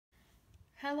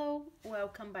Hello,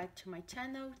 welcome back to my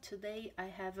channel. Today I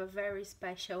have a very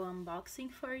special unboxing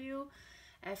for you.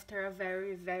 After a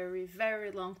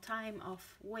very long time of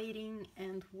waiting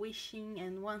and wishing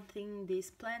and wanting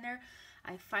this planner,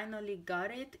 I finally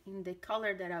got it in the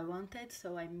color that I wanted,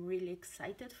 so I'm really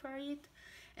excited for it.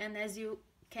 And as you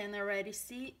can already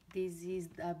see, this is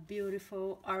a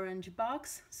beautiful orange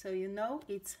box, so you know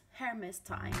it's Hermès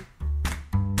time.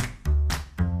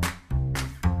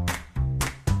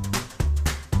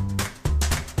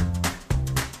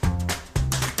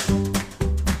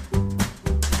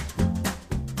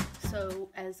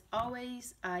 As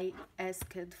always, I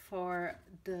asked for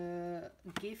the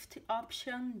gift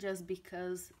option just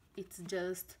because it's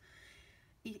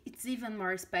even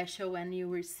more special when you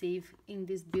receive in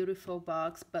this beautiful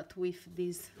box, but with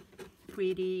this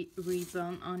pretty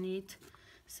ribbon on it.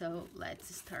 So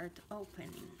let's start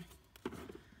opening.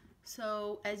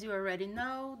 So as you already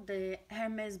know, the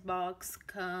Hermès box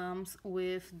comes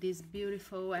with this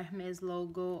beautiful Hermès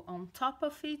logo on top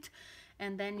of it,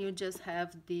 and then you just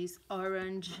have this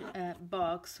orange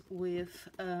box with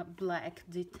black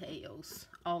details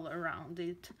all around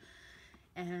it.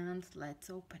 And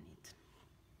let's open it.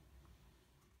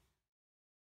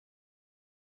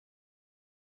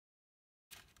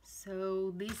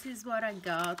 So this is what I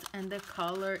got, and the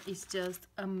color is just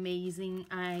amazing.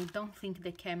 I don't think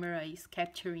the camera is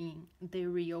capturing the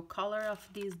real color of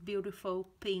this beautiful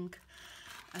pink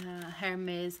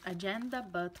Hermès agenda,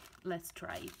 but let's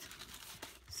try it.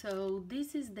 So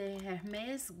this is the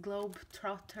Hermès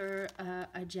Globe-Trotter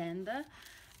agenda,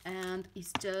 and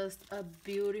it's just a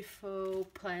beautiful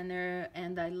planner,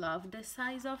 and I love the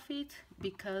size of it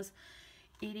because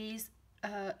it is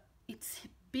it's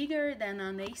bigger than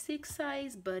an A6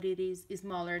 size, but it is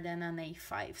smaller than an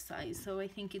A5 size. So I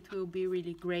think it will be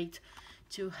really great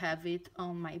to have it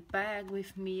on my bag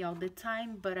with me all the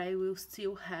time, but I will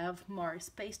still have more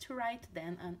space to write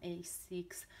than an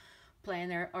A6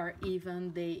 planner or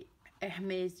even the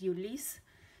Hermès Ulysse.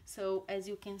 So as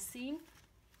you can see,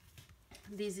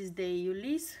 this is the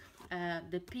Ulysse,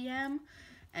 the PM,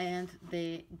 and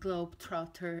the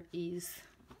Globe-Trotter is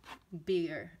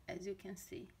bigger, as you can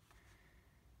see.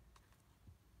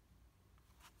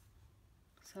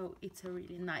 So it's a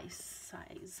really nice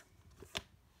size.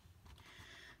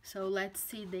 So let's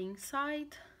see the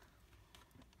inside.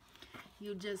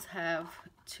 You just have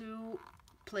two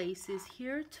places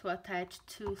here to attach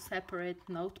two separate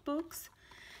notebooks,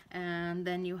 and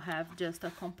then you have just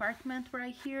a compartment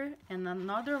right here and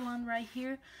another one right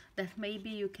here that maybe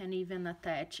you can even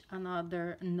attach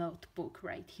another notebook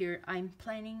right here. I'm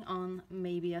planning on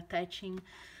maybe attaching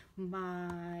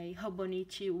my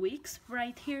Hobonichi Weeks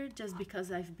right here just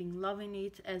because I've been loving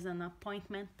it as an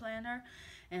appointment planner,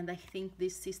 and I think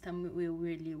this system will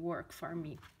really work for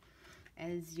me.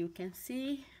 As you can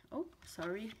see, oh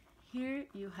sorry, here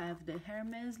you have the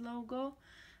Hermès logo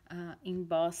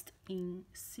embossed in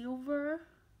silver.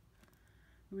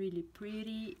 Really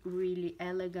pretty, really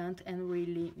elegant, and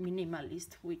really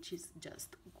minimalist, which is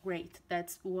just great.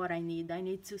 That's what I need. I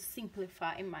need to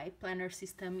simplify my planner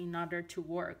system in order to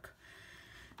work.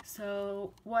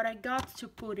 So what I got to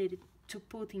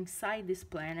put inside this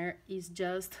planner is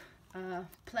just a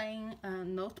plain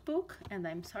notebook, and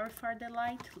I'm sorry for the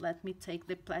light. Let me take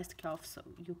the plastic off so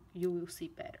you will see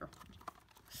better.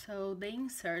 So the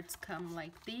inserts come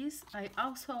like this. I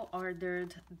also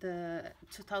ordered the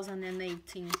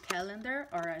 2018 calendar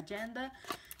or agenda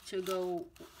to go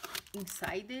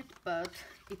inside it, but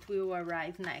it will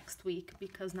arrive next week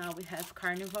because now we have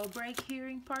carnival break here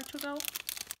in Portugal.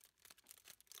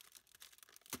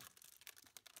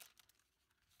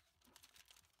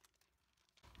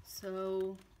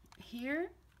 So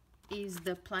here is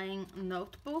the plain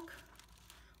notebook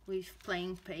with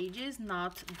plain pages,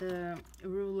 not the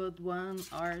ruled one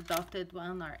or dotted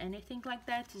one or anything like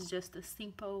that. It's just a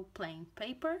simple plain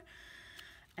paper.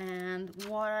 And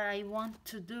what I want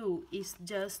to do is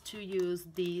just to use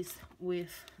this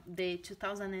with the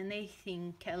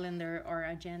 2018 calendar or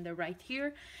agenda right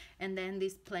here, and then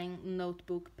this plain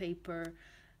notebook paper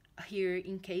here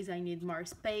in case I need more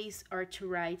space or to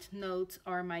write notes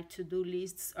or my to-do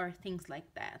lists or things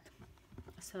like that.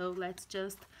 So let's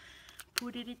just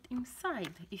put it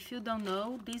inside. If you don't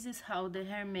know, this is how the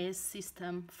Hermès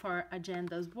system for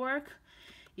agendas work.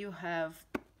 You have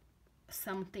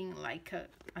something like a,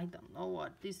 I don't know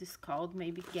what this is called,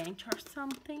 maybe Gantt or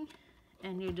something,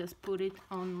 and you just put it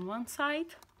on one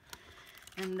side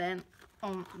and then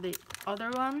on the other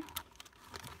one,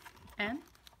 and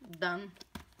done.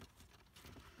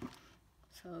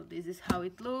 So this is how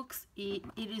it looks. It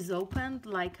is opened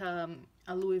like a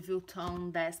Louis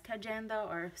Vuitton desk agenda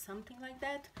or something like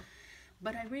that,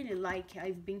 but I really like it.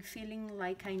 I've been feeling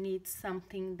like I need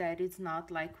something that is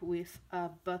not like with a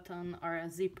button or a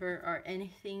zipper or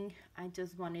anything. I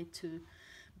just wanted to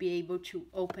be able to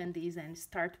open these and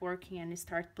start working and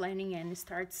start planning and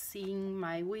start seeing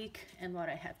my week and what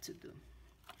I have to do.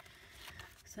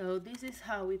 So this is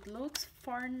how it looks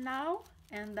for now,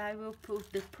 and I will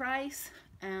put the price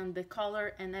and the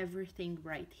color and everything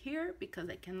right here because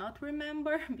I cannot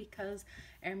remember, because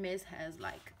Hermès has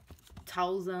like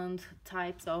 1,000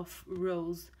 types of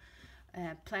rose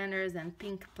planners and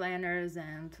pink planners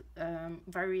and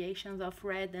variations of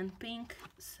red and pink,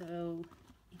 so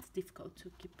it's difficult to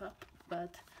keep up,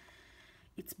 but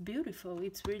it's beautiful.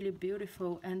 It's really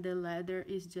beautiful, and the leather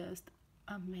is just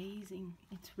amazing.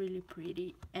 It's really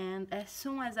pretty, and as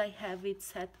soon as I have it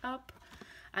set up,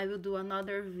 I will do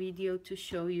another video to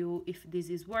show you if this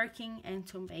is working and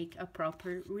to make a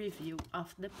proper review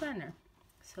of the planner.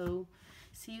 So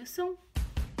see you soon.